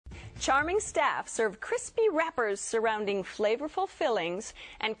Charming staff serve crispy wrappers surrounding flavorful fillings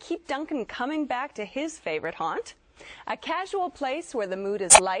and keep Duncan coming back to his favorite haunt. A casual place where the mood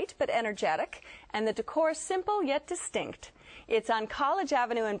is light but energetic and the decor simple yet distinct. It's on College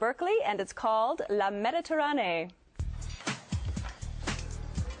Avenue in Berkeley and it's called La Mediterranee.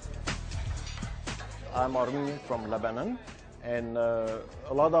 I'm Armenian from Lebanon, and a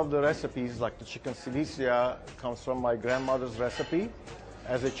lot of the recipes, like the chicken cilicia, comes from my grandmother's recipe.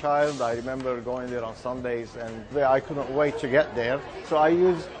 As a child, I remember going there on Sundays, and I couldn't wait to get there. So I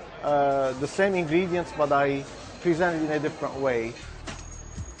use the same ingredients, but I present it in a different way.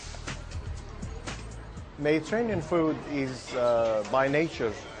 Mediterranean food is, by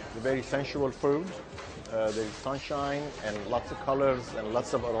nature, a very sensual food. There is sunshine and lots of colors and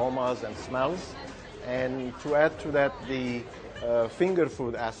lots of aromas and smells. And to add to that, the finger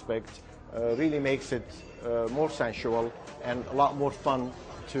food aspect really makes it more sensual and a lot more fun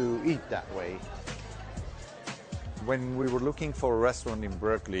to eat that way. When we were looking for a restaurant in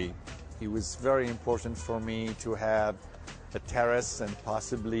Berkeley, it was very important for me to have a terrace and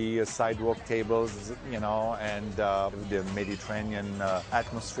possibly a sidewalk tables, you know, and the Mediterranean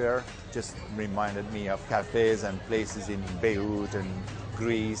atmosphere just reminded me of cafes and places in Beirut and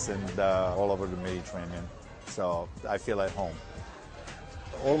Greece and all over the Mediterranean. So I feel at home.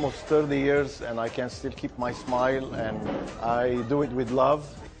 Almost 30 years and I can still keep my smile, and I do it with love.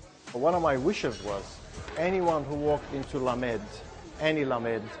 One of my wishes was anyone who walked into La Med, any La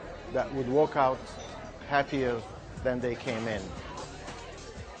Med, that would walk out happier than they came in.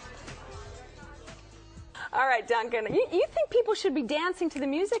 All right, Duncan, you think people should be dancing to the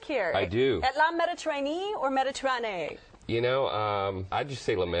music here? I do. At La Mediterranee or Mediterranee? You know, I just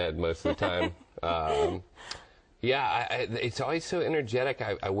say La Med most of the time. Yeah, it's always so energetic.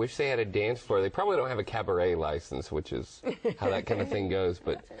 I wish they had a dance floor. They probably don't have a cabaret license, which is how that kind of thing goes.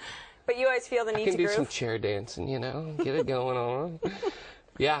 But you always feel the need to groove? I can do some chair dancing, you know, get it going on.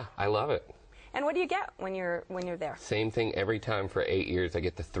 Yeah, I love it. And what do you get when you're there? Same thing every time for 8 years. I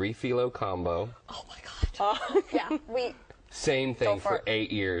get the 3 phyllo combo. Oh my God. Yeah, Same thing for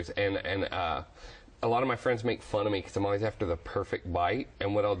 8 years, and a lot of my friends make fun of me because I'm always after the perfect bite.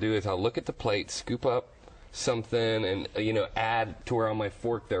 And what I'll do is I'll look at the plate, scoop up something, and add to where on my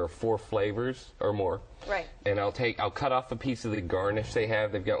fork there are 4 flavors or more. Right. And I'll cut off a piece of the garnish they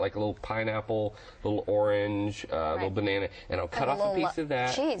have. They've got like a little pineapple, little orange, little banana, and I'll cut off a piece of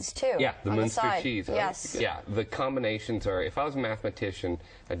that. Cheese too. Yeah, the Munster cheese. Yes. Yeah, the combinations are. If I was a mathematician,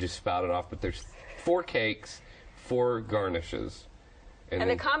 I'd just spout it off. But there's 4 cakes, 4 garnishes. And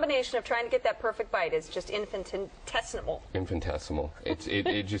the combination of trying to get that perfect bite is just infinitesimal. Infinitesimal.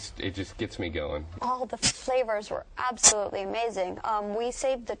 It just gets me going. All the flavors were absolutely amazing. We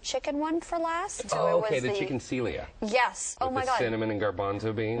saved the chicken one for last. So oh, okay, the chicken celia. Yes. With oh my God. Cinnamon and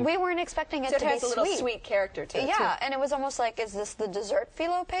garbanzo beans. We weren't expecting it to be sweet. So it has a little sweet character to it. Yeah, and it was almost like, is this the dessert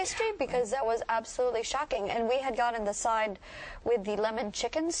phyllo pastry? Because that was absolutely shocking. And we had gotten the side with the lemon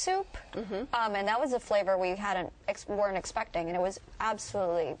chicken soup, and that was a flavor we weren't expecting, and it was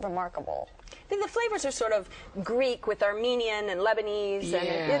absolutely remarkable. I think the flavors are sort of Greek with Armenian and Lebanese, and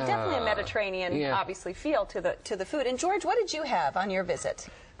it's definitely a Mediterranean, obviously, feel to the food. And George, what did you have on your visit?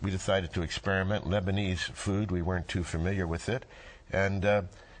 We decided to experiment Lebanese food. We weren't too familiar with it, and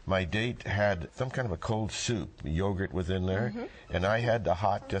my date had some kind of a cold soup. Yogurt was in there, and I had the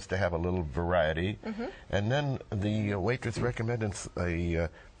hot just to have a little variety. And then the waitress recommended a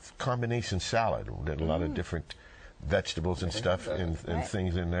combination salad. We did a lot of different vegetables and stuff and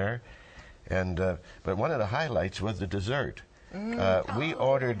things in there. And but one of the highlights was the dessert. We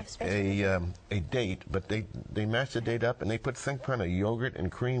ordered a date, but they mashed the date up and they put some kind of yogurt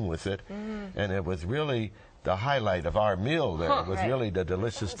and cream with it, and it was really the highlight of our meal there. It was really the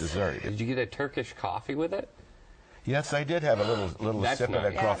delicious dessert. Did you get a Turkish coffee with it? Yes, I did have a little sip of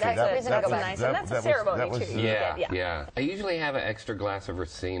that coffee. That's nice, and that's a ceremony too. Yeah. I usually have an extra glass of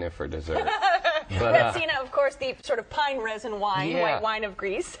Racina for dessert. But Racina, of course, the sort of pine resin wine, white wine of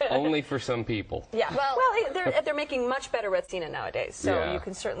Greece. Only for some people. Yeah. Well, they're making much better Racina nowadays, so you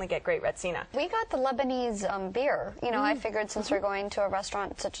can certainly get great Racina. We got the Lebanese beer. You know, I figured since we're going to a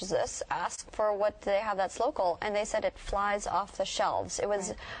restaurant such as this, ask for what they have that's local, and they said it flies off the shelves. It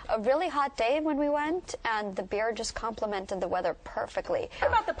was a really hot day when we went, and the beer just complemented the weather perfectly. What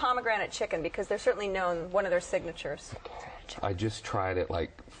about the pomegranate chicken? Because they're certainly known, one of their signatures. I just tried it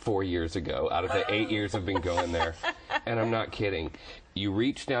like 4 years ago out of the 8 years I've been going there, and I'm not kidding. You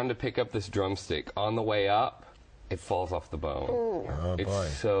reach down to pick up this drumstick. On the way up, it falls off the bone. Ooh. Oh, it's boy.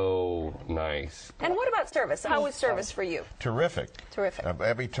 so nice. And what about service? How was service for you? Terrific. Terrific.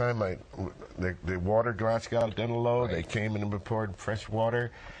 Every time the water glass got done low, they came in and poured fresh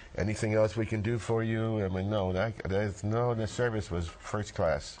water. Anything else we can do for you? I mean, no, the service was first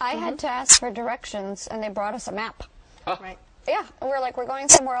class. I had to ask for directions, and they brought us a map. Right. Yeah, and we're like, we're going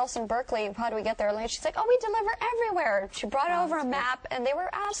somewhere else in Berkeley. How do we get there? And she's like, oh, we deliver everywhere. She brought over a map, and they were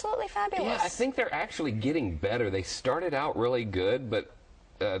absolutely fabulous. Yeah, I think they're actually getting better. They started out really good, but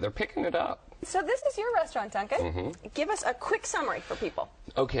they're picking it up. So this is your restaurant, Duncan. Give us a quick summary for people.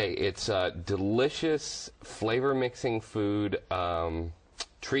 Okay, it's delicious, flavor-mixing food.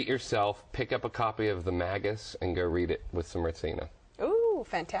 Treat yourself, pick up a copy of The Magus, and go read it with some Racina. Ooh,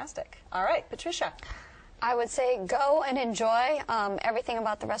 fantastic. All right, Patricia. I would say go and enjoy. Everything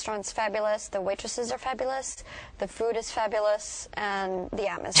about the restaurant's fabulous. The waitresses are fabulous. The food is fabulous. And the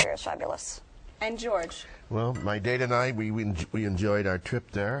atmosphere is fabulous. And George. Well, my date and I, we enjoyed our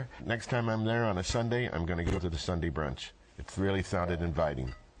trip there. Next time I'm there on a Sunday, I'm going to go to the Sunday brunch. It's really sounded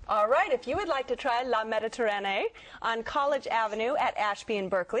inviting. All right, if you would like to try La Mediterranee on College Avenue at Ashby in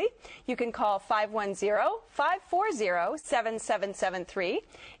Berkeley, you can call 510-540-7773.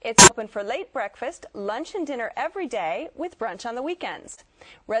 It's open for late breakfast, lunch, and dinner every day with brunch on the weekends.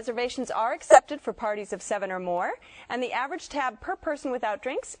 Reservations are accepted for parties of 7 or more, and the average tab per person without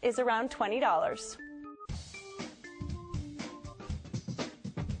drinks is around $20.